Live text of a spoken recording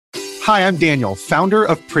Hi, I'm Daniel, founder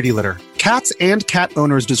of Pretty Litter. Cats and cat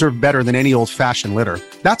owners deserve better than any old-fashioned litter.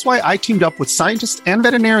 That's why I teamed up with scientists and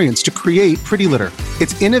veterinarians to create Pretty Litter.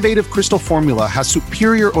 Its innovative crystal formula has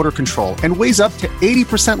superior odor control and weighs up to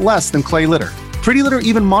 80% less than clay litter. Pretty Litter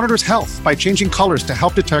even monitors health by changing colors to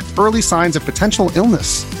help detect early signs of potential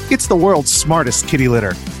illness. It's the world's smartest kitty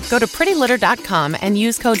litter. Go to prettylitter.com and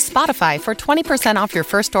use code SPOTIFY for 20% off your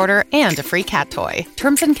first order and a free cat toy.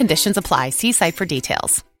 Terms and conditions apply. See site for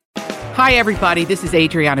details. Hi, everybody. This is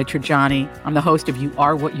Adriana Trajani. I'm the host of You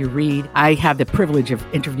Are What You Read. I have the privilege of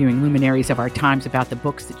interviewing luminaries of our times about the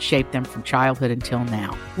books that shaped them from childhood until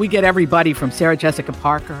now. We get everybody from Sarah Jessica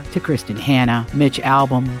Parker to Kristen Hanna, Mitch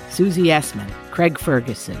Albom, Susie Essman, Craig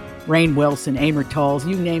Ferguson, Rainn Wilson, Amor Tolls,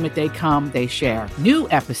 you name it, they come, they share. New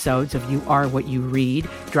episodes of You Are What You Read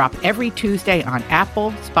drop every Tuesday on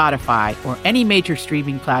Apple, Spotify, or any major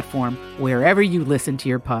streaming platform wherever you listen to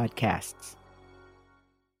your podcasts.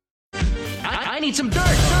 I need some dirt.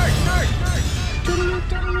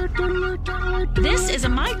 This is a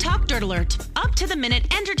My Talk Dirt Alert. Up to the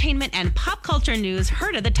minute entertainment and pop culture news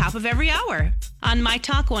heard at the top of every hour on My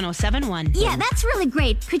Talk 107.1. Yeah, that's really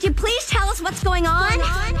great. Could you please tell us what's going on?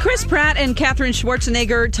 Chris Pratt and Katherine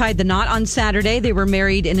Schwarzenegger tied the knot on Saturday. They were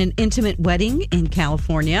married in an intimate wedding in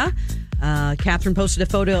California. Katherine posted a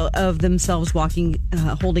photo of themselves walking,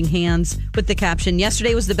 holding hands with the caption,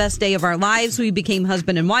 "Yesterday was the best day of our lives. We became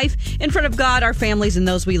husband and wife. In front of God, our families, and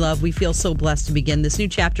those we love, we feel so blessed to begin this new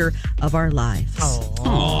chapter of our lives."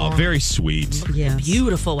 Oh, very sweet. Yeah,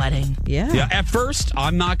 beautiful wedding. Yeah. At first,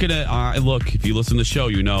 I'm not going to look, if you listen to the show,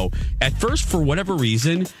 you know, at first, for whatever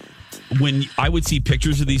reason, when I would see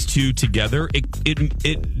pictures of these two together, it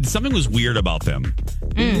something was weird about them.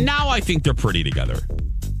 Now I think they're pretty together.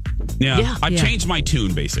 Yeah. I've changed my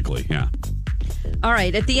tune, basically. Yeah. All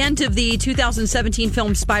right. At the end of the 2017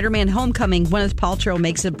 film Spider-Man Homecoming, Gwyneth Paltrow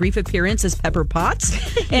makes a brief appearance as Pepper Potts.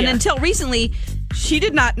 And until recently, she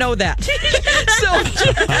did not know that. So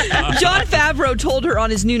Jon Favreau told her on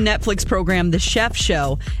his new Netflix program, The Chef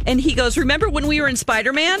Show. And he goes, "Remember when we were in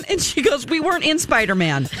Spider-Man?" And she goes, "We weren't in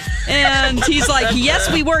Spider-Man." And he's like,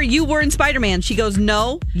 "Yes, we were. You were in Spider-Man." She goes,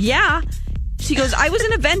 "No. Yeah." She goes, "I was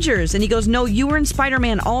in Avengers." And he goes, "No, you were in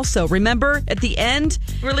Spider-Man also. Remember at the end?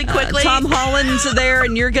 Really quickly. Tom Holland's there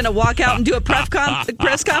and you're going to walk out and do a press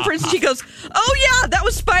conference." And she goes, "Oh, yeah, that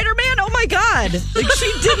was Spider-Man? Oh, my God." Like,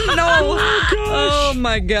 she didn't know. Oh,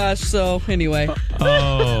 my gosh. So, anyway.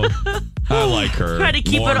 Oh, I like her. Try to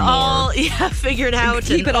keep it all figured out.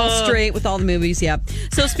 Keep it all straight with all the movies, yeah.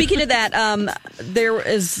 So, speaking of that, there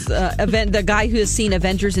is the guy who has seen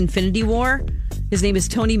Avengers Infinity War. His name is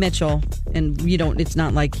Tony Mitchell, and it's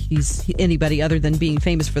not like he's anybody other than being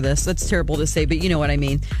famous for this. That's terrible to say, but you know what I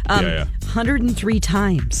mean. 103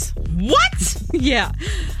 times. What? Yeah.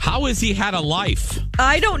 How has he had a life?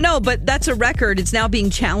 I don't know, but that's a record. It's now being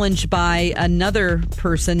challenged by another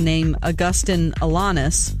person named Augustin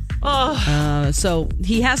Alanis. So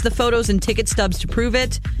he has the photos and ticket stubs to prove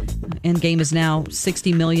it. Endgame is now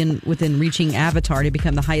 60 million within reaching Avatar to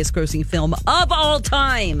become the highest grossing film of all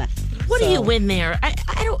time. What do you win there? I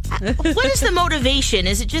don't. What is the motivation?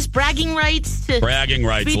 Is it just bragging rights to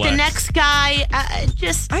beat the next guy?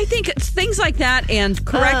 I think it's things like that. And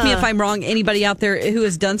correct me if I'm wrong. Anybody out there who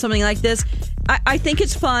has done something like this, I think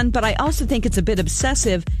it's fun, but I also think it's a bit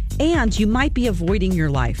obsessive. And you might be avoiding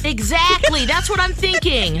your life. Exactly. That's what I'm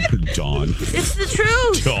thinking. Dawn. It's the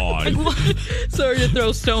truth. Dawn. Sorry to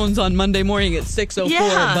throw stones on Monday morning at 6:04.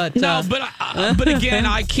 Yeah. But but again,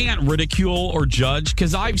 I can't ridicule or judge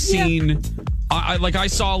because I've seen. I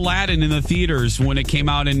saw Aladdin in the theaters when it came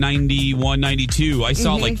out in 91, 92. I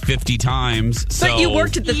saw it like 50 times. So. But you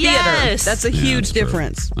worked at the theater. That's a huge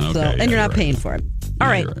difference. Okay, and you're not paying for it. All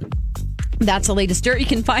right. That's the latest dirt. You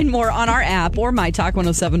can find more on our app or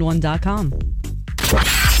mytalk1071.com.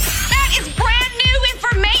 That is brand new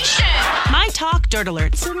information. My Talk Dirt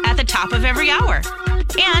Alerts at the top of every hour.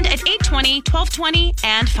 And at 8:20, 12:20,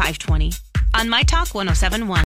 and 5:20 on My Talk 107.1.